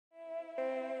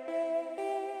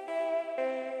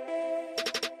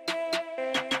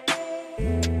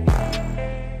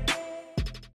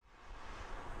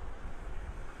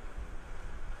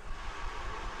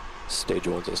Stage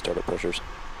 1's at startup pressures.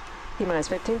 T-minus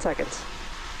 15 seconds.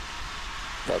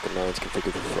 Falcon 9's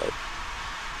configured for flight.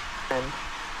 10,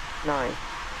 9,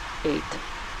 8,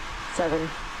 7,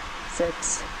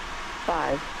 6,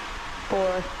 5,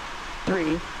 4,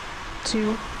 3,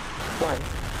 2, 1,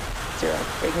 0.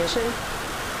 Ignition.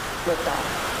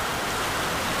 Liftoff.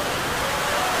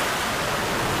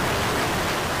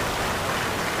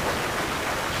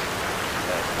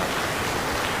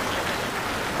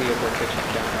 Vehicle pitching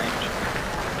downrange.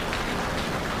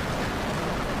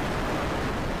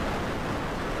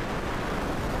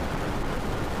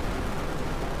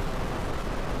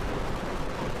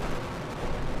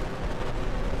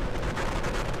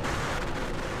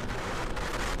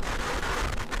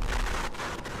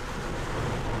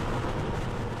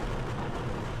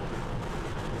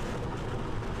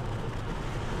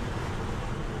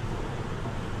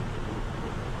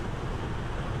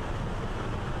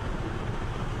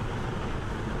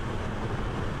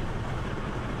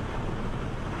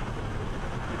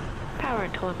 Power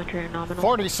and telemetry are nominal.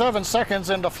 47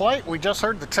 seconds into flight, we just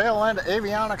heard the tail end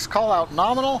avionics call out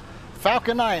nominal.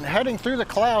 Falcon 9 heading through the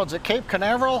clouds at Cape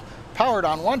Canaveral, powered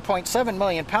on 1.7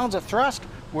 million pounds of thrust.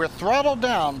 We're throttled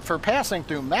down for passing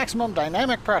through maximum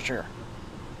dynamic pressure.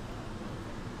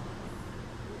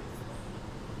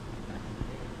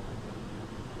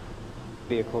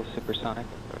 Vehicle supersonic.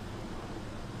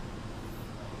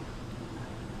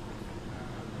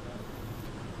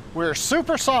 We're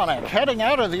supersonic, heading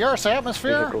out of the Earth's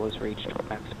atmosphere. Vehicle has reached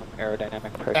maximum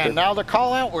aerodynamic pressure. And now the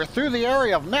call out, we're through the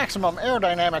area of maximum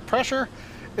aerodynamic pressure.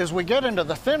 As we get into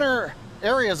the thinner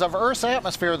areas of Earth's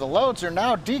atmosphere, the loads are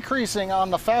now decreasing on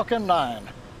the Falcon 9.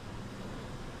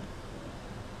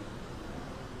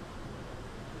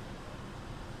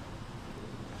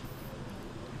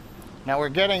 Now we're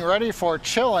getting ready for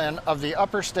chill-in of the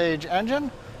upper stage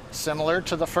engine. Similar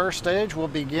to the first stage, we'll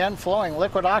begin flowing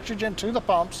liquid oxygen to the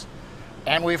pumps.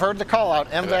 And we've heard the call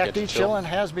out, MVAC-D chill-in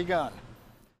has begun.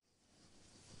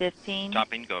 15,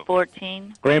 Topping, go.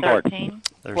 14, Green board. 13,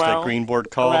 There's 12, that green board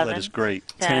call. 11, that is great.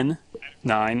 10,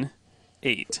 9,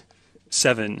 8,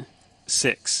 7,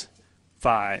 6,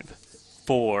 5,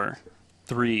 4,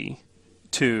 3,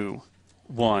 2,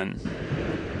 1.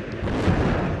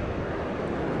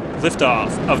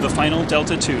 Liftoff of the final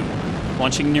Delta II,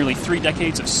 launching nearly 3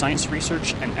 decades of science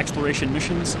research and exploration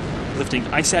missions, lifting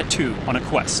ISAT-2 on a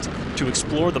quest to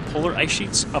explore the polar ice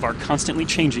sheets of our constantly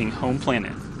changing home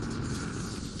planet.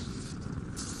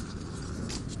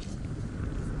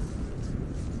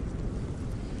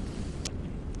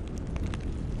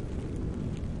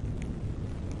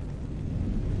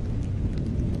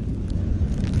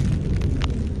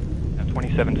 Now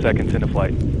 27 seconds into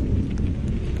flight.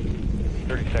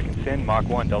 30 seconds in, Mach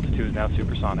 1, Delta 2 is now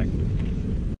supersonic.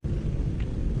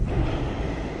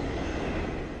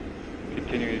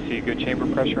 Continuing to see good chamber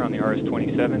pressure on the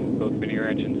RS-27, both veneer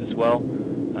engines as well.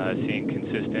 Seeing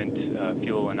consistent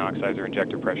fuel and oxidizer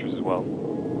injector pressures as well.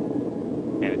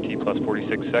 And at T plus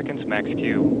 46 seconds, max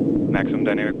Q, maximum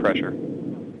dynamic pressure.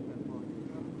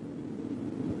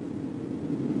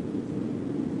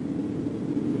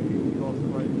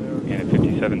 And at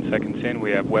 57 seconds in,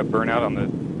 we have web burnout on the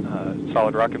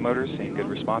solid rocket motors, seeing good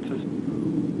responses.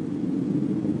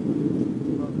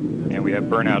 And we have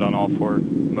burnout on all 4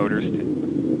 motors.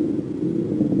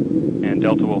 And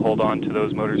Delta will hold on to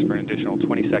those motors for an additional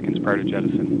 20 seconds prior to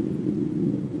jettison.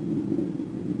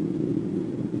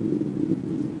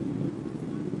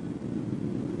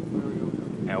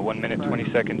 Now 1 minute,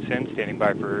 20 seconds in, standing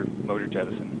by for motor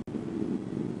jettison.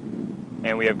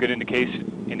 And we have good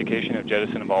indication of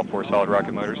jettison of all 4 solid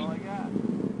rocket motors.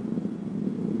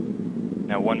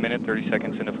 Now 1 minute, 30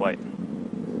 seconds into flight.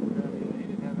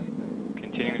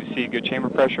 Continuing to see good chamber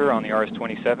pressure on the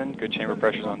RS-27, good chamber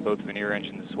pressures on both veneer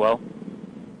engines as well.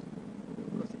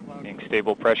 Seeing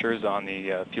stable pressures on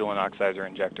the fuel and oxidizer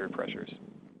injector pressures.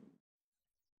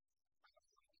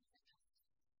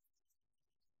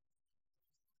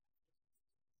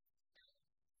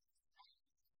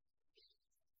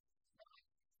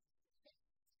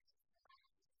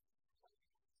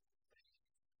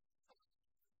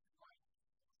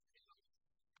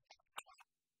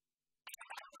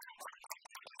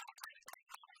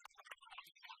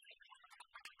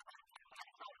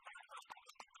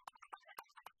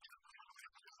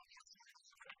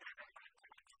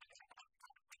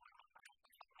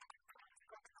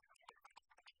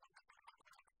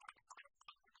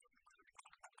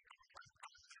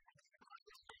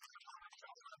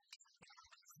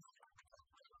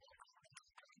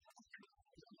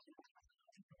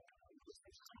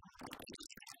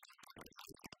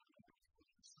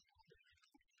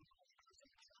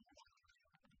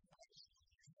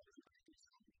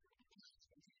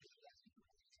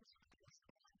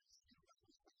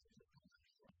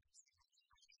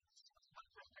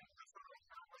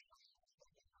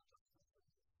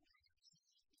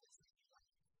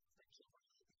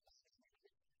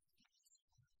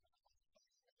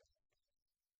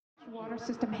 water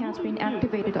system has been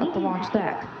activated at the launch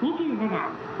deck. 27、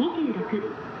26、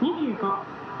25、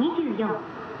24、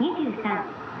23、22、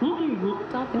21、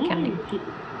20、19、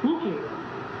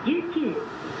18、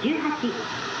17、16、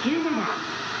15、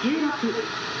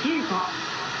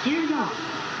14、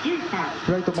13、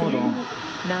フライトモードオン。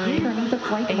 9, turning the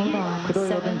flight mode on. 駆動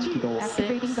用電池起動。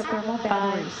 Activating the thermal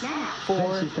batteries.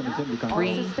 全システム準備完了。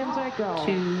 All systems are go.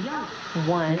 2, 1.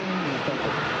 We have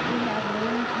no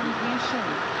ignition.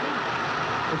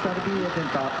 SRB を点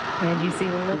火。 And you see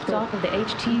the liftoff of the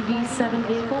h-IIb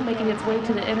vehicle making its way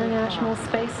to the International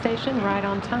Space Station right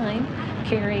on time,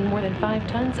 carrying more than 5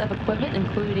 tons of equipment,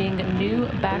 including new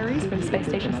batteries for the space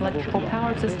station's electrical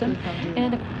power system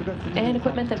and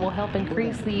equipment that will help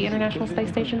increase the International Space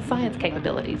Station's science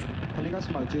capabilities. 種子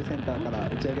島宇宙センターから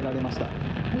打ち上げられました。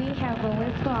 We have a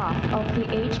liftoff of the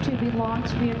h-IIb launch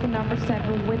vehicle number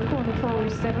 7 with Orbital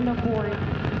 7 aboard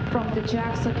from the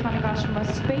JAXA Tanegashima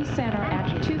Space Center at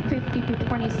 2:50 to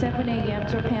 27 a.m.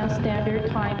 Japan Standard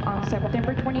Time on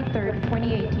September 23rd,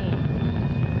 2018.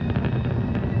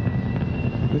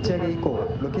 打ち上げ以降、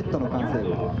ロケットの管制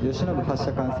は吉信発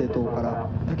射管制塔から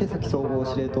竹崎総合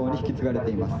司令塔に引き継がれ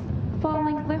ています。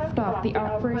 Following liftoff, the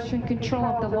operation control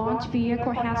of the launch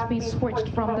vehicle has been switched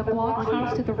from the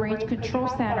blockhouse to the range control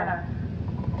center.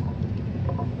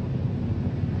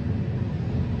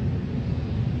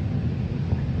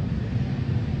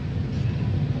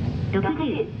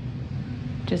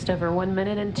 Just over 1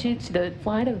 minute into the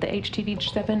flight of the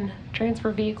h-IIb-7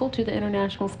 transfer vehicle to the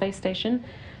International Space Station.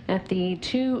 At the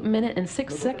 2 minute and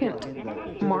 6 second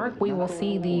mark, we will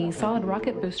see the solid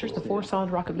rocket boosters, the 4 solid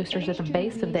rocket boosters at the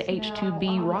base of the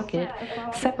H-2B rocket,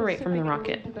 separate from the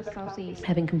rocket,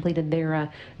 having completed their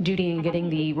duty in getting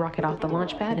the rocket off the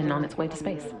launch pad and on its way to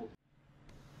space.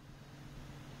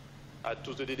 À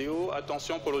tous de DDO,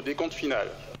 attention pour le décompte final.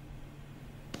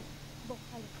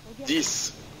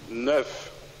 10,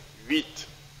 9, 8,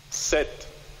 7,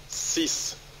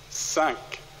 6, 5,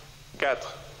 4,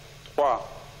 3,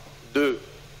 2,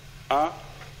 1,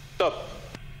 top.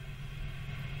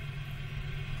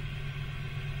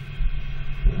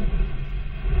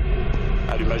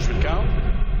 Allumage Vulcain.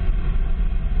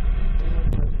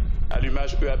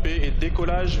 Allumage EAP et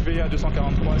décollage VA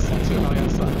 243 Sentinel Ariane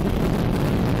 5.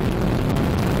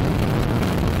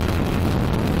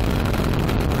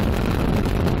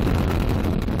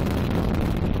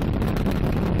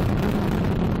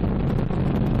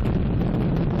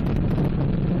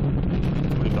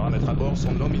 À bord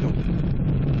sont nominaux.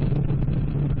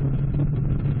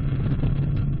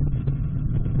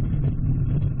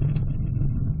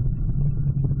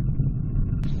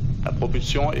 La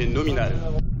propulsion est nominale.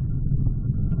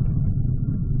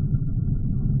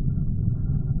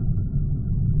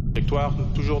 Trajectoire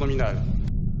toujours nominale.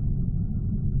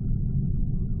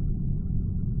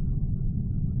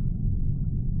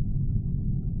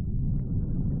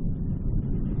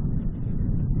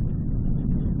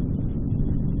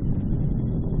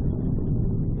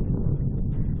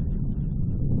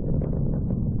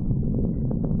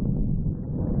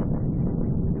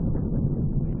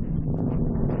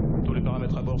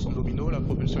 À bord sont nominaux, la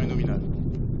propulsion est nominale.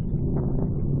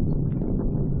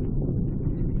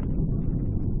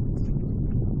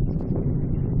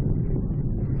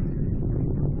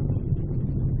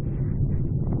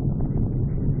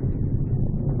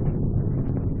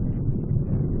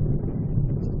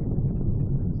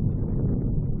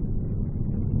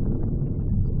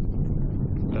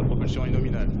 La propulsion est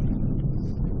nominale.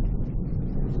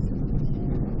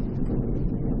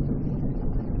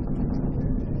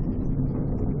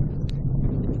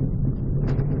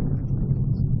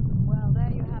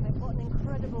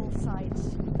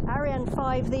 Ariane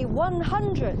 5, the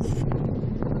 100th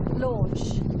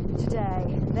launch today.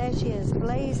 There she is,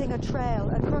 blazing a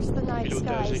trail across the night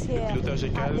skies here at the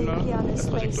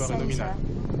Arianespace Center.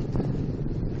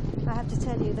 I have to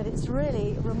tell you that it's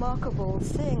really remarkable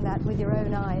seeing that with your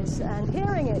own eyes and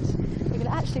hearing it. You can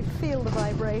actually feel the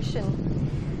vibration.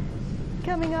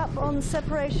 Coming up on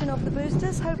separation of the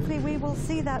boosters, hopefully we will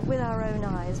see that with our own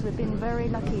eyes. We've been very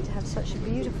lucky to have such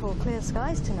beautiful clear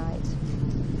skies tonight.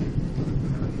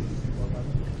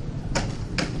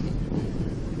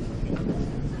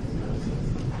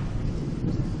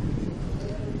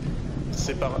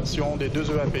 Séparation des deux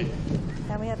EAP.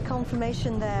 And we have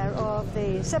confirmation there of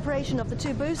the separation of the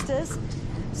 2 boosters.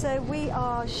 So we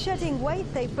are shedding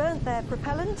weight. They burnt their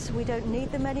propellant. We don't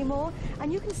need them anymore.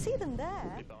 And you can see them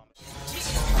there.